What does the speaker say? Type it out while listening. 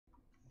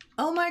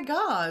Oh my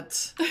god.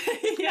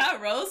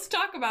 Yeah, Rose,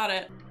 talk about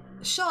it.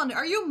 Sean,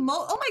 are you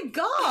oh my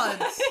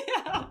god.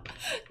 Yeah.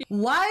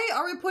 Why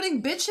are we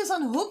putting bitches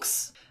on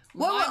hooks?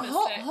 Well, My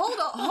mistake.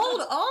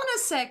 hold on a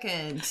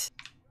second.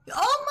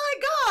 Oh my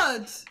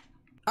god.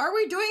 Are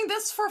we doing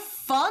this for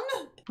fun?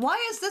 Why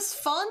is this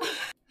fun?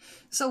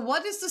 So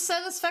what is the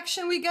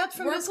satisfaction we get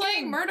from this game? We're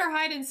playing murder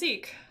hide and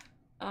seek.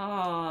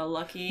 Oh,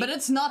 lucky. But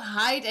it's not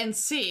hide and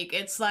seek.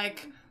 It's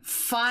like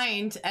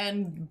find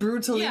and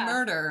brutally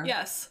murder.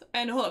 Yes,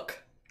 and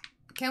hook.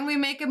 Can we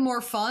make it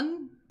more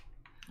fun?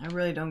 I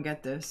really don't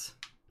get this.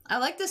 I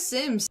like The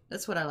Sims.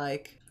 That's what I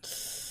like.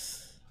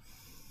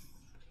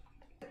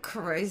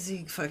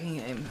 Crazy fucking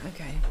game.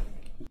 Okay.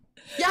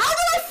 Yeah, how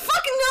do I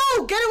fucking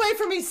know? Get away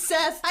from me,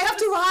 Seth. I have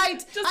to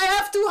hide. I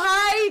have to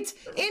hide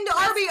in the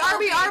RB.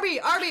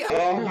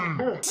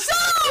 So,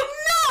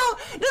 no,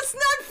 that's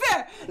not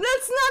fair. That's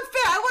not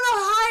fair. I want to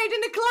hide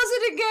in the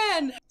closet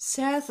again.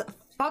 Seth,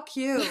 fuck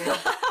you.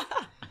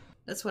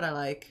 That's what I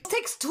like. It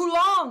takes too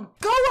long.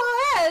 Go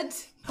ahead.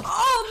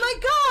 Oh my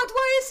god,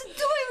 why is it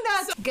doing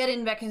that? Get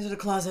in back into the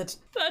closet.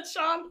 That's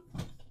Sean.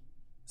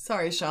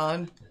 Sorry,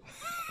 Sean.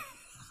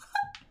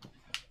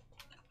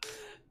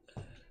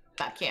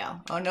 Fuck you.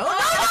 Oh no.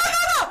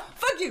 No!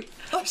 Fuck you.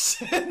 Oh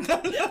shit. No.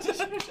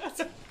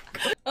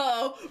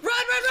 Uh-oh.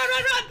 Run!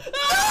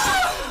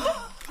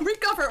 Ah!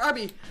 Recover,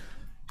 Arby.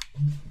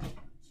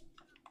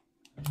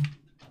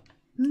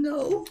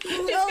 No.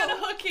 He's gonna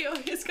hook you.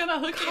 He's gonna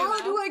hook you.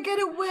 How do I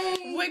get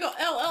away? Wiggle,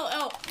 L.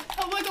 Oh,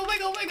 wiggle.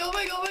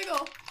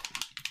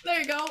 There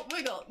you go,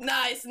 wiggle.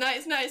 Nice.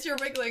 You're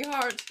wiggling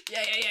hard.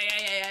 Yeah.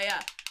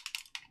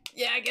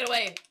 Yeah, get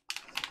away.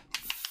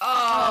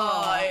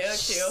 Oh, I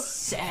hooked you.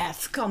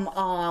 Seth, come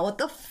on. What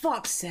the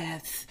fuck,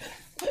 Seth?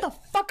 What the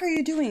fuck are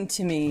you doing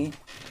to me?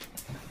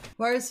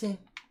 Where is he?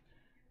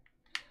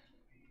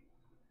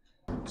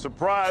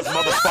 Surprise,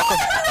 motherfucker!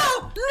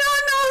 No!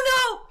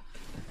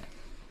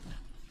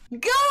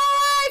 Go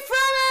away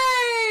from me,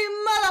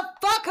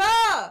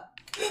 motherfucker!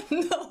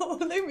 No,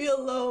 leave me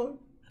alone.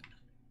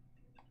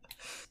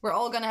 We're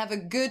all gonna have a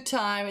good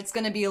time. It's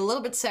gonna be a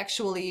little bit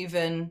sexual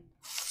even.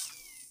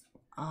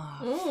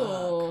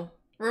 Oh, fuck.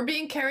 We're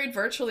being carried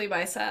virtually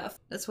by Seth.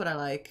 That's what I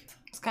like.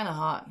 It's kind of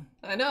hot.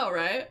 I know,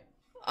 right?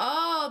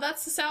 Oh,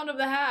 that's the sound of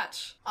the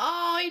hatch.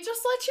 Oh, he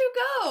just let you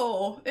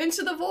go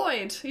into the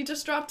void. He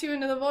just dropped you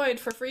into the void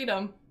for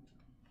freedom.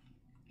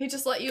 He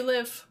just let you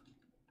live.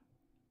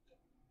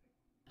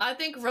 I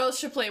think Rose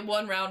should play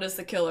one round as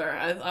the killer.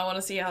 I want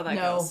to see how that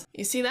goes.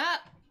 You see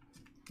that?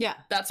 Yeah.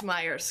 That's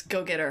Myers.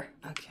 Go get her.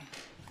 Okay.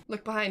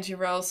 Look behind you,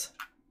 Rose.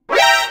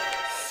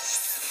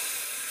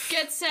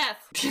 Get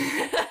Seth.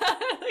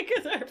 Look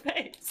at her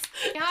face.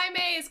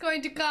 Jaime is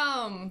going to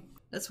come.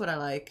 That's what I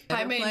like.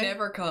 Jaime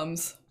never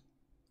comes.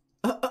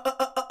 I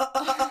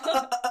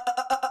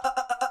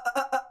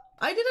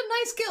did a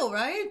nice kill,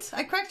 right?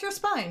 I cracked your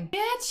spine.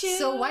 Get you.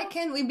 So why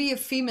can't we be a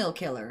female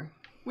killer?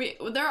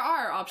 There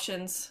are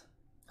options.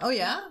 Oh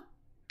yeah?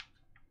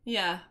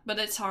 Yeah, but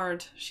it's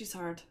hard. She's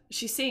hard.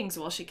 She sings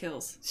while she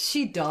kills.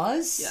 She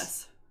does?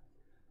 Yes.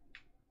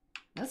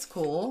 That's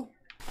cool.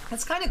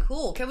 That's kind of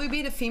cool. Can we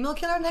be the female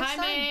killer next time?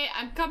 Jaime,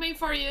 I'm coming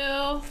for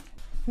you.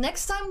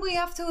 Next time we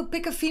have to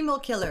pick a female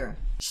killer.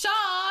 Sean,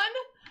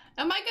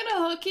 am I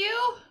gonna hook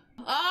you?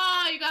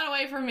 Oh, you got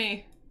away from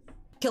me.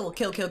 Kill.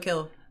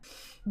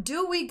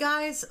 Do we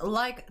guys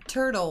like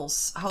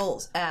turtles?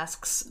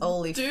 Asks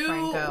Holy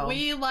Franco. Do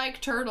we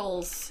like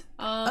turtles?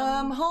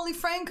 Holy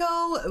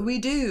Franco, we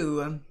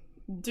do.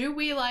 Do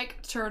we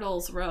like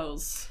turtles,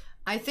 Rose?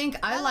 I think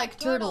I like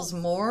turtles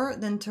more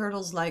than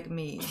turtles like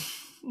me.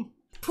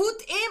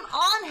 Put him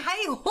on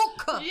a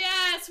hook!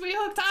 Yes, we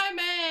hooked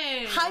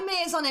Jaime! Jaime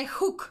is on a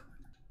hook.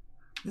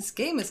 This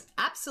game is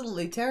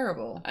absolutely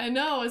terrible. I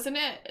know, isn't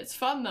it? It's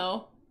fun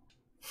though.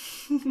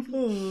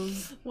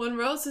 When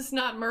Rose is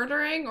not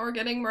murdering or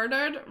getting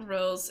murdered,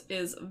 Rose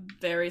is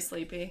very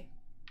sleepy.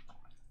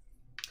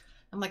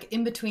 I'm like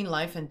in between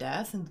life and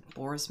death and it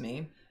bores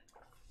me.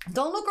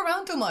 Don't look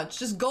around too much.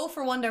 Just go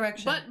for one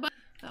direction. But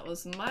that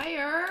was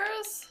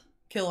Myers.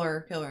 Kill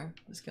her.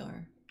 Just kill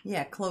her.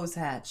 Yeah, close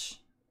hatch.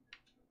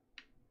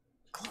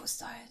 Close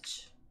the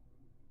hatch.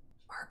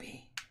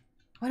 Barbie.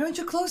 Why don't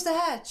you close the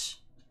hatch?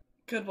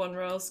 Good one,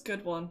 Rose.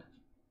 Good one.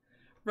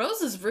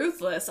 Rose is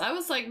ruthless. I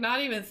was like not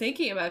even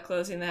thinking about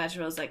closing the hatch.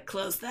 I was like,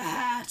 close the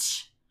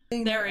hatch.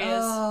 There he is.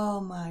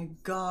 Oh my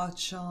god,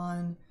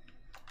 Sean.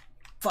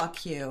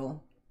 Fuck you.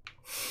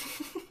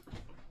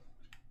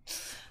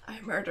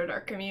 I murdered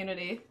our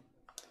community.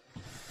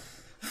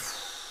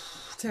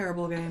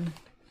 Terrible game.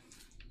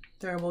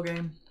 Terrible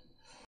game.